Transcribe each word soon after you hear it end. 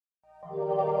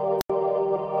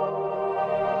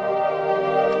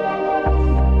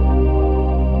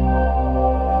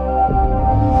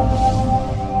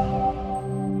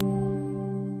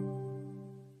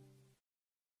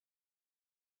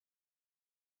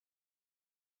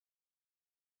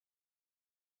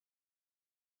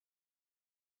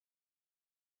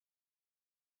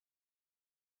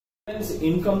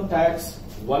Income tax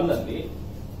 1 ಅಲ್ಲಿ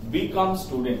BCom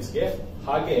students ಗೆ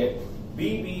ಹಾಗೆ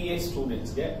ಬಿಬಿಎ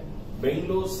ಸ್ಟೂಡೆಂಟ್ಸ್ ಗೆ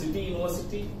Bengaluru city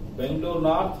university, Bengaluru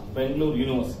north, Bengaluru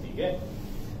ಯೂನಿವರ್ಸಿಟಿಗೆ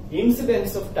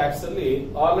incidence of tax ಅಲ್ಲಿ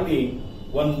ಆಲ್ರೆಡಿ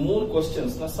ಒಂದ್ 3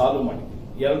 ಕ್ವಶನ್ಸ್ ನ ಸಾಲ್ವ್ ಮಾಡಿದ್ವಿ.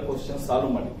 2 ಕ್ವಶನ್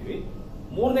ಸಾಲ್ವ್ ಮಾಡಿದ್ವಿ.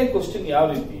 3ನೇ ಕ್ವಶನ್ ಯಾವ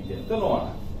ರೀತಿ ಇದೆ ಅಂತ ನೋಡೋಣ.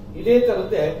 ಇದೇ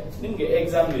ತರದ್ದೇ ನಿಮ್ಗೆ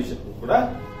ಎಕ್ಸಾಮಿನೇಷನ್ ಕೂಡ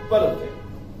ಬರುತ್ತೆ.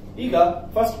 ಈಗ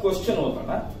ಫಸ್ಟ್ ಕ್ವಶನ್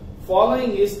ಓದೋಣ.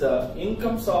 Following is the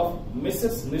incomes of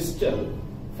Mrs. Nischal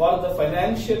for the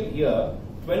financial year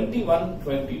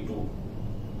 21-22.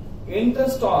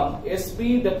 Interest on SB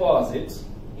deposits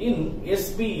in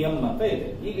SBM ಅಂತ ಇದೆ.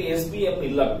 ಈಗ SBM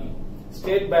ಇಲ್ಲ,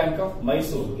 ಸ್ಟೇಟ್ ಬ್ಯಾಂಕ್ ಆಫ್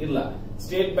ಮೈಸೂರು ಇಲ್ಲ.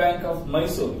 ಸ್ಟೇಟ್ ಬ್ಯಾಂಕ್ ಆಫ್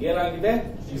ಮೈಸೂರು ಏನಾಗಿದೆ?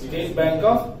 ಸ್ಟೇಟ್ ಬ್ಯಾಂಕ್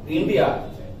ಆಫ್ ಇಂಡಿಯಾ,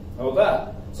 ಹೌದಾ?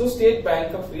 So state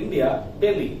bank of India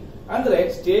Delhi ಅಂದ್ರೆ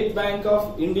state bank of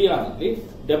India ನಲ್ಲಿ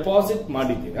deposit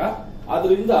ಮಾಡಿದ್ದೀರಾ,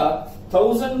 ಅದರಿಂದ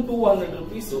 1200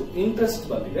 rupees ಇಂಟ್ರೆಸ್ಟ್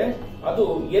ಬಂದಿದೆ. ಅದು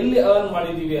ಎಲ್ಲಿ ಅರ್ನ್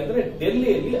ಮಾಡಿದೀವಿ ಅಂದ್ರೆ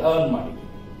ಡೆಲ್ಲಿಯಲ್ಲಿ ಅರ್ನ್ ಮಾಡಿದೀವಿ.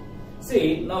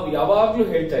 ನಾವು ಯಾವಾಗ್ಲೂ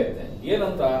ಹೇಳ್ತಾ ಇದ್ದೆ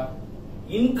ಏನಂತ,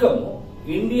 ಇನ್ಕಮ್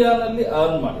ಇಂಡಿಯಾನಲ್ಲಿ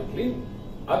ಅರ್ನ್ ಮಾಡಿರ್ಲಿ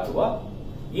ಅಥವಾ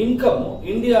ಇನ್ಕಮ್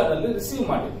ಇಂಡಿಯಾನಲ್ಲಿ ರಿಸೀವ್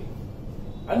ಮಾಡಿರ್ಲಿ.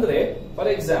 ಅಂದ್ರೆ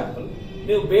ಫಾರ್ ಎಕ್ಸಾಂಪಲ್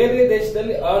ನೀವು ಬೇರೆ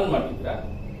ದೇಶದಲ್ಲಿ ಅರ್ನ್ ಮಾಡಿದ್ರ,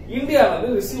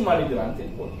 ಇಂಡಿಯಾನಲ್ಲಿ ರಿಸೀವ್ ಮಾಡಿದ್ದೀರಾ ಅಂತ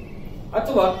ಇಟ್ಕೊಳ್ಳಿ.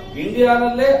 ಅಥವಾ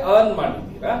ಇಂಡಿಯಾನಲ್ಲೇ ಅರ್ನ್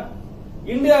ಮಾಡಿದ್ದೀರಾ,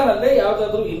 ಇಂಡಿಯಾನಲ್ಲೇ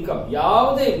ಯಾವ್ದಾದ್ರು ಇನ್ಕಮ್,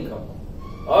 ಯಾವುದೇ ಇನ್ಕಮ್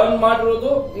ಅರ್ನ್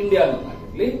ಮಾಡಿರೋದು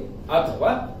ಇಂಡಿಯಾನಲ್ಲಾಗಿರ್ಲಿ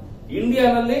ಅಥವಾ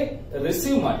ಇಂಡಿಯಾನಲ್ಲಿ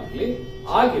ರಿಸೀವ್ ಮಾಡಿರ್ಲಿ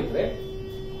ಆಗಿದ್ರೆ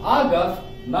ಆಗ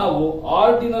ನಾವು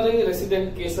ಆರ್ಡಿನರಿ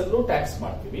ರೆಸಿಡೆಂಟ್ ಕೇಸಲ್ಲೂ ಟ್ಯಾಕ್ಸ್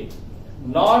ಮಾಡ್ತೀವಿ,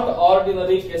 ನಾಟ್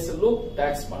ಆರ್ಡಿನರಿ ಕೇಸಲ್ಲೂ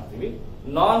ಟ್ಯಾಕ್ಸ್ ಮಾಡ್ತೀವಿ,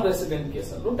 ನಾನ್ ರೆಸಿಡೆಂಟ್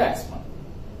ಕೇಸಲ್ಲೂ ಟ್ಯಾಕ್ಸ್ ಮಾಡ್ತೀವಿ.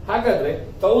 ಹಾಗಾದ್ರೆ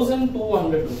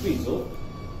 1200 rupees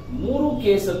 3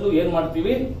 ಕೇಸಲ್ಲೂ ಏನ್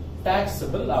ಮಾಡ್ತೀವಿ?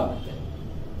 ಟ್ಯಾಕ್ಸಬಲ್ ಆಗುತ್ತೆ.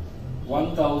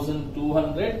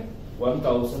 1200,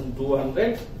 1200,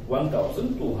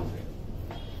 1200.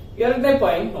 ಎರಡನೇ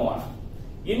ಪಾಯಿಂಟ್ ನೋಡೋಣ.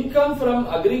 Income from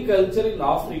agriculture in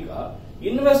Africa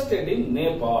invested in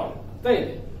Nepal ಅಂತ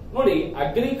ಇದೆ. ನೋಡಿ,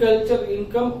 ಅಗ್ರಿಕಲ್ಚರ್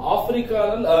ಇನ್ಕಮ್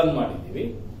ಆಫ್ರಿಕಾನಲ್ಲಿ ಅರ್ನ್ ಮಾಡಿದೀವಿ.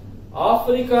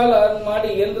 ಆಫ್ರಿಕಾಲ್ ಅರ್ನ್ ಮಾಡಿ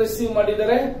ಎಲ್ಲಿ ರಿಸೀವ್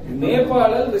ಮಾಡಿದ್ದಾರೆ?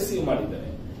 ನೇಪಾಳಲ್ಲಿ ರಿಸೀವ್ ಮಾಡಿದ್ದಾರೆ.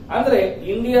 ಅಂದ್ರೆ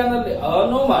ಇಂಡಿಯಾನಲ್ಲಿ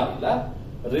ಅರ್ನೂ ಮಾಡಿಲ್ಲ,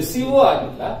 ರಿಸೀವ್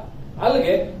ಆಗಿಲ್ಲ.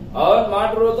 ಅಲ್ಲಿಗೆ ಅರ್ನ್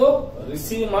ಮಾಡಿರೋದು,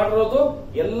 ರಿಸೀವ್ ಮಾಡಿರೋದು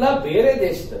ಎಲ್ಲ ಬೇರೆ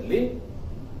ದೇಶದಲ್ಲಿ.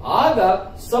 ಆಗ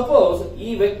ಸಪೋಸ್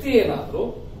ಈ ವ್ಯಕ್ತಿ ಏನಾದ್ರು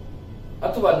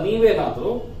ಅಥವಾ ನೀವೇನಾದ್ರೂ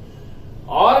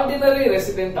ಆರ್ಡಿನರಿ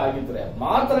ರೆಸಿಡೆಂಟ್ ಆಗಿದ್ರೆ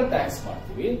ಮಾತ್ರ ಟ್ಯಾಕ್ಸ್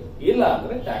ಮಾಡ್ತೀವಿ, ಇಲ್ಲ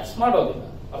ಅಂದ್ರೆ ಟ್ಯಾಕ್ಸ್ ಮಾಡೋದಿಲ್ಲ.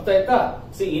 ಅರ್ಥ ಆಯ್ತಾ?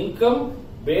 ಇನ್ಕಮ್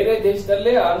ಬೇರೆ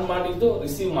ದೇಶದಲ್ಲೇ ಅರ್ನ್ ಮಾಡಿದ್ದು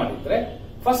ರಿಸೀವ್ ಮಾಡಿದ್ರೆ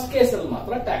ಫಸ್ಟ್ ಕೇಸಲ್ಲಿ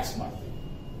ಮಾತ್ರ ಟ್ಯಾಕ್ಸ್ ಮಾಡ್ತೀವಿ.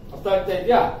 ಅರ್ಥ ಆಗ್ತಾ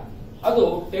ಇದೆಯಾ? ಅದು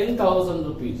 10,000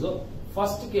 rupees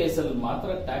ಫಸ್ಟ್ ಕೇಸಲ್ಲಿ ಮಾತ್ರ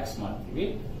ಟ್ಯಾಕ್ಸ್ ಮಾಡ್ತೀವಿ,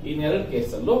 ಇನ್ನೆರಡು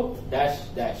ಕೇಸಲ್ಲೂ ಡ್ಯಾಶ್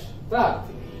ಡ್ಯಾಶ್ ಅಂತ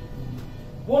ಹಾಕ್ತೀವಿ.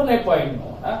 3ನೇ ಪಾಯಿಂಟ್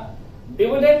ನೋಡೋಣ.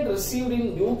 Dividend received in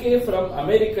UK from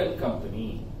American company.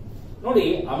 ನೋಡಿ,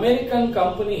 ಅಮೆರಿಕನ್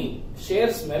ಕಂಪನಿ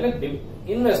ಶೇರ್ಸ್ ಮೇಲೆ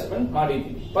ಇನ್ವೆಸ್ಟ್ಮೆಂಟ್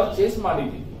ಮಾಡಿದೀವಿ, ಪರ್ಚೇಸ್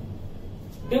ಮಾಡಿದೀವಿ,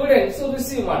 ಡಿವಿಡೆಂಡ್ಸ್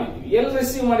ರಿಸೀವ್ ಮಾಡಿದೀವಿ. ಎಲ್ಲಿ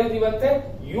ರಿಸೀವ್ ಮಾಡಿದೀವಂತೆ?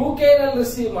 UK ನಲ್ಲಿ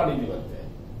ರಿಸೀವ್ ಮಾಡಿದೀವಂತೆ.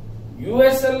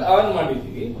 US ಅಲ್ಲಿ ಅರ್ನ್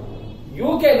ಮಾಡಿದೀವಿ,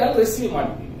 UK ನಲ್ಲಿ ರಿಸೀವ್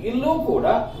ಮಾಡಿದೀವಿ. ಇಲ್ಲೂ ಕೂಡ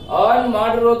ಅರ್ನ್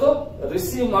ಮಾಡಿರೋದು,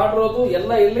 ರಿಸೀವ್ ಮಾಡಿರೋದು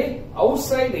ಎಲ್ಲ ಇಲ್ಲಿ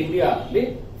ಔಟ್ಸೈಡ್ ಇಂಡಿಯಾ ಅಲ್ಲಿ.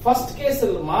 ಫಸ್ಟ್ ಕೇಸ್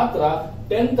ಅಲ್ಲಿ ಮಾತ್ರ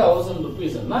 10,000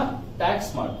 rupees ಅನ್ನ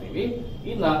ಟ್ಯಾಕ್ಸ್ ಮಾಡ್ತೀವಿ,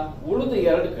 ಇನ್ನ ಉಳಿದ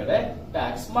 2 ಕಡೆ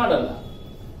ಟ್ಯಾಕ್ಸ್ ಮಾಡಲ್ಲ.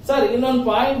 ಸರ್, ಇನ್ನೊಂದು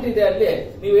ಪಾಯಿಂಟ್ ಇದೆ, ಅಲ್ಲಿ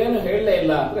ನೀವೇನು ಹೇಳಲೇ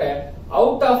ಇಲ್ಲ ಅಂದ್ರೆ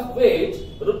out of wage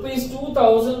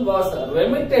 ₹2,000 was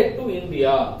remitted to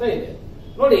India ಅಂತ ಇದೆ.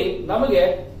 ನೋಡಿ, ನಮಗೆ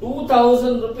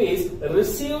 2,000 rupees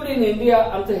ರಿಸೀವ್ಡ್ ಇನ್ ಇಂಡಿಯಾ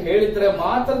ಅಂತ ಹೇಳಿದ್ರೆ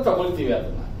ಮಾತ್ರ ತಗೊಳ್ತೀವಿ.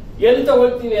 ಅದನ್ನ ಎಲ್ಲಿ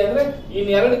ತಗೊಳ್ತೀವಿ ಅಂದ್ರೆ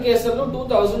ಇನ್ನೆರಡು ಕೇಸಲ್ಲೂ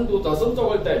 2000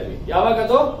 ತಗೊಳ್ತಾ ಇದ್ವಿ.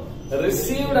 ಯಾವಾಗದು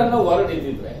ರಿಸೀವ್ಡ್ ಅನ್ನೋ ವರ್ಡ್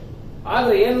ಇದ್ದಿದ್ರೆ.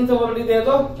 ಆದ್ರೆ ಏನಂತ ವರ್ಡ್ ಇದೆ?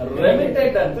 ಅದು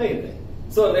ರೆಮಿಟೆಡ್ ಅಂತ ಇದೆ.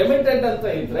 ಸೊ ರೆಮಿಟೆಡ್ ಅಂತ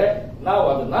ಇದ್ರೆ ನಾವು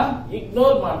ಅದನ್ನ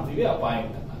ಇಗ್ನೋರ್ ಮಾಡ್ತೀವಿ, ಆ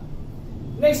ಪಾಯಿಂಟ್ ಅನ್ನ.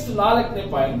 ನೆಕ್ಸ್ಟ್ 4ನೇ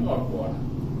point ನೋಡ್ಕೋಣ.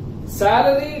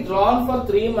 Salary drawn for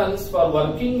 3 months for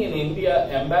working in India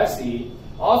ಎಂಬಾಸಿ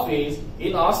office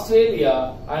in Australia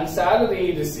and salary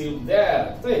received there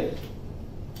ಅಂತ ಇದೆ.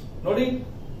 ನೋಡಿ,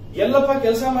 ಎಲ್ಲಪ್ಪ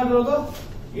ಕೆಲಸ ಮಾಡಿರೋದು?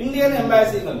 ಇಂಡಿಯನ್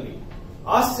ಎಂಬಾಸಿನಲ್ಲಿ,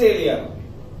 ಆಸ್ಟ್ರೇಲಿಯಾನಲ್ಲಿ.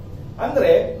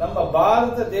 ಅಂದ್ರೆ ನಮ್ಮ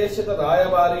ಭಾರತ ದೇಶದ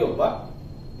ರಾಯಭಾರಿಯೊಬ್ಬ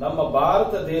ನಮ್ಮ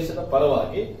ಭಾರತ ದೇಶದ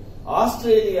ಪರವಾಗಿ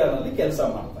ಆಸ್ಟ್ರೇಲಿಯಾನಲ್ಲಿ ಕೆಲಸ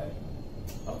ಮಾಡ್ತಾ ಇದ್ದ.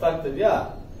 ಅರ್ಥ ಆಗ್ತಿದ್ಯಾ?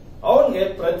 ಅವನ್ಗೆ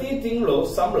ಪ್ರತಿ ತಿಂಗಳು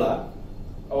ಸಂಬಳ,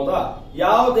 ಹೌದಾ,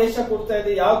 ಯಾವ ದೇಶ ಕೊಡ್ತಾ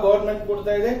ಇದೆ? ಯಾವ ಗವರ್ಮೆಂಟ್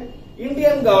ಕೊಡ್ತಾ ಇದೆ?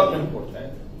 ಇಂಡಿಯನ್ ಗವರ್ಮೆಂಟ್ ಕೊಡ್ತಾ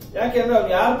ಇದೆ. ಯಾಕೆಂದ್ರೆ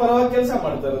ಅವ್ನು ಯಾರ ಪರವಾಗಿ ಕೆಲಸ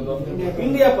ಮಾಡ್ತಾ ಇರೋದು?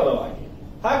 ಇಂಡಿಯಾ ಪರವಾಗಿ.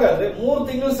 ಹಾಗಾದ್ರೆ 3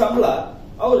 ತಿಂಗಳ ಸಂಬಳ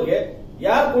ಅವ್ರಿಗೆ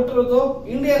ಯಾರು ಕೊಟ್ಟಿರೋದು?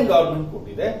 ಇಂಡಿಯನ್ ಗವರ್ಮೆಂಟ್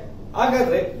ಕೊಟ್ಟಿದೆ.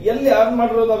 ಹಾಗಾದ್ರೆ ಎಲ್ಲಿ ಅರ್ನ್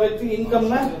ಮಾಡಿರೋದು ಆ ವ್ಯಕ್ತಿ ಇನ್ಕಮ್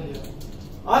ನ?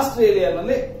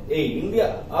 ಆಸ್ಟ್ರೇಲಿಯಾನಲ್ಲಿ. ಇಂಡಿಯಾ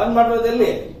ಅರ್ನ್ ಮಾಡಿರೋದು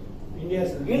ಎಲ್ಲಿ?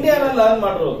 ಇಂಡಿಯಾನಲ್ಲಿ ಅರ್ನ್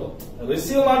ಮಾಡಿರೋದು.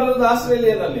 ರಿಸೀವ್ ಮಾಡಿರೋದು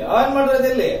ಆಸ್ಟ್ರೇಲಿಯಾನಲ್ಲಿ, ಅರ್ನ್ ಮಾಡಿರೋದು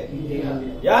ಎಲ್ಲಿ?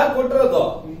 ಯಾರು ಕೊಟ್ಟಿರೋದು?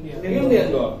 Indian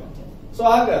government. ಸೊ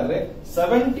ಹಾಗಾದ್ರೆ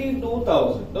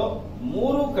 72,000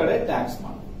 ಮೂರು ಕಡೆ ಟ್ಯಾಕ್ಸ್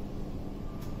ಮಾಡಿ.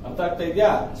 ಅರ್ಥ ಆಗ್ತಾ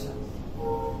ಇದೆಯಾ?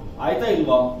 ಆಯ್ತಾ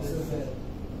ಇಲ್ವಾ?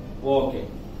 ಓಕೆ.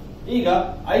 ಈಗ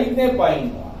 5ನೇ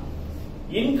point,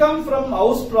 income from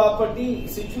house property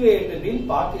situated ಇನ್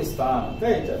ಪಾಕಿಸ್ತಾನ್ ಅಂತ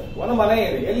ಹೇಳ್ತಾರೆ. ಒಂದು ಮನೆ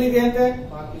ಇದೆ, ಎಲ್ಲಿದೆ ಅಂತೆ?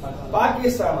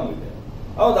 ಪಾಕಿಸ್ತಾನಲ್ಲಿದೆ.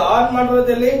 ಹೌದಾ? ಆನ್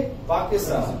ಮಾಡಿರೋದಲ್ಲಿ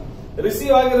ಪಾಕಿಸ್ತಾನ,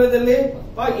 ರಿಸೀವ್ ಆಗಿರೋದಲ್ಲಿ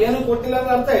ಏನು ಕೊಟ್ಟಿಲ್ಲ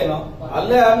ಅಂದ್ರೆ ಅರ್ಥ ಏನು?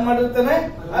 ಅಲ್ಲೇ ಆನ್ ಮಾಡಿರ್ತಾನೆ,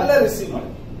 ಅಲ್ಲೇ ರಿಸೀವ್ ಮಾಡಿ.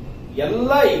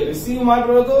 ಎಲ್ಲ ರಿಸೀವ್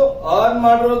ಮಾಡಿರೋದು, ಅರ್ನ್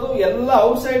ಮಾಡಿರೋದು ಎಲ್ಲ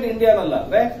ಔಟ್ಸೈಡ್ ಇಂಡಿಯಾನಲ್ಲ.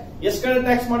 ಅಂದ್ರೆ ಎಷ್ಟು ಕಡೆ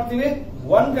ಟ್ಯಾಕ್ಸ್ ಮಾಡ್ತೀವಿ?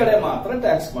 ಒಂದ್ ಕಡೆ ಮಾತ್ರ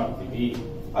ಟ್ಯಾಕ್ಸ್ ಮಾಡ್ತೀವಿ.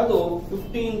 ಅದು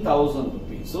 15,000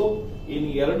 rupees. ಇನ್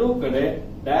ಎರಡೂ ಕಡೆ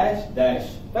ಡ್ಯಾಶ್ ಡ್ಯಾಶ್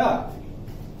ಅಂತ ಹಾಕ್ತೀವಿ.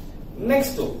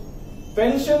 Next,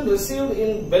 pension received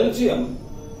in Belgium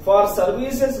for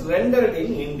services rendered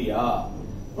in India.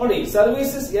 ನೋಡಿ,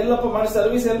 ಸರ್ವಿಸಸ್ ಎಲ್ಲಪ್ಪ ಮಾಡಿ,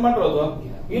 ಸರ್ವಿಸ್ ಎಲ್ಲಿ ಮಾಡಿರೋದು?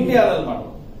 ಇಂಡಿಯಾದಲ್ಲಿ ಮಾಡೋದು.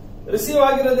 Receive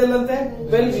ಆಗಿರೋದೆಲ್ಲಂತೆ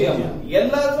Belgium.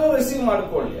 ಎಲ್ಲಾದ್ರೂ ರಿಸೀವ್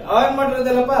ಮಾಡ್ಕೊಳ್ಳಿ. ಅರ್ನ್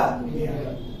ಮಾಡಿರೋದೆಲ್ಲಪ್ಪ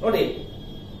ನೋಡಿ,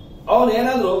 ಅವನು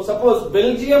ಏನಾದ್ರು ಸಪೋಸ್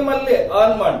ಬೆಲ್ಜಿಯಂ ಅಲ್ಲಿ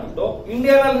ಅರ್ನ್ ಮಾಡ್ಬಿಟ್ಟು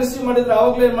ಇಂಡಿಯಾನಲ್ಲಿ ರಿಸೀವ್ ಮಾಡಿದ್ರೆ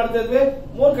ಅವಾಗ್ಲೇ ಏನ್ ಮಾಡ್ತಾ ಇದ್ವಿ?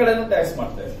 ಮೂರ್ ಕಡೆನೂ ಟ್ಯಾಕ್ಸ್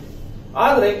ಮಾಡ್ತಾ ಇದ್ವಿ.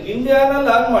 ಆದ್ರೆ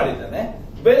ಇಂಡಿಯಾನಲ್ಲಿ ಅರ್ನ್ ಮಾಡಿದ್ದಾನೆ,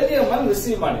 ಬೆಲ್ಜಿಯಂ ಅಲ್ಲಿ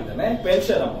ರಿಸೀವ್ ಮಾಡಿದ್ದಾನೆ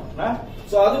ಪೆನ್ಷನ್ ಅಮೌಂಟ್ ನ.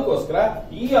 ಸೊ ಅದಕ್ಕೋಸ್ಕರ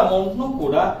ಈ ಅಮೌಂಟ್ ನು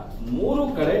ಕೂಡ ಮೂರು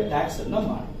ಕಡೆ ಟ್ಯಾಕ್ಸ್ ಅನ್ನ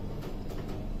ಮಾಡಿ.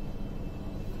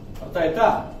 ಅರ್ಥ ಆಯ್ತಾ?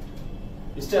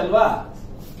 ಇಷ್ಟೇ ಅಲ್ವಾ?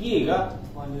 ಈಗ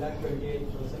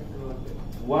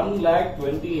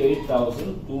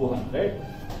 1,28,200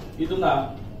 ಇದನ್ನ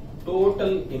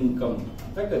ಟೋಟಲ್ ಇನ್ಕಮ್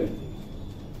ಅಂತ ಕರಿತೀವಿ.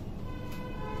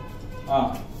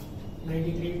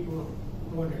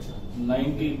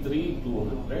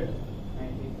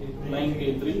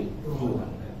 93,200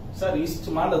 ಸರ್. ಇಷ್ಟು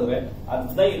ಮಾಡಿದ್ರೆ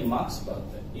 15 ಮಾರ್ಕ್ಸ್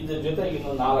ಬರುತ್ತೆ. ಇದ್ರ ಜೊತೆ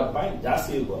ಇನ್ನು 4 ಪಾಯಿಂಟ್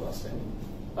ಜಾಸ್ತಿ ಇರ್ಬೋದು ಅಷ್ಟೇ.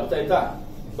 ಅರ್ಥ ಆಯ್ತಾ?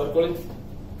 ಬರ್ಕೊಳ್ಳಿ.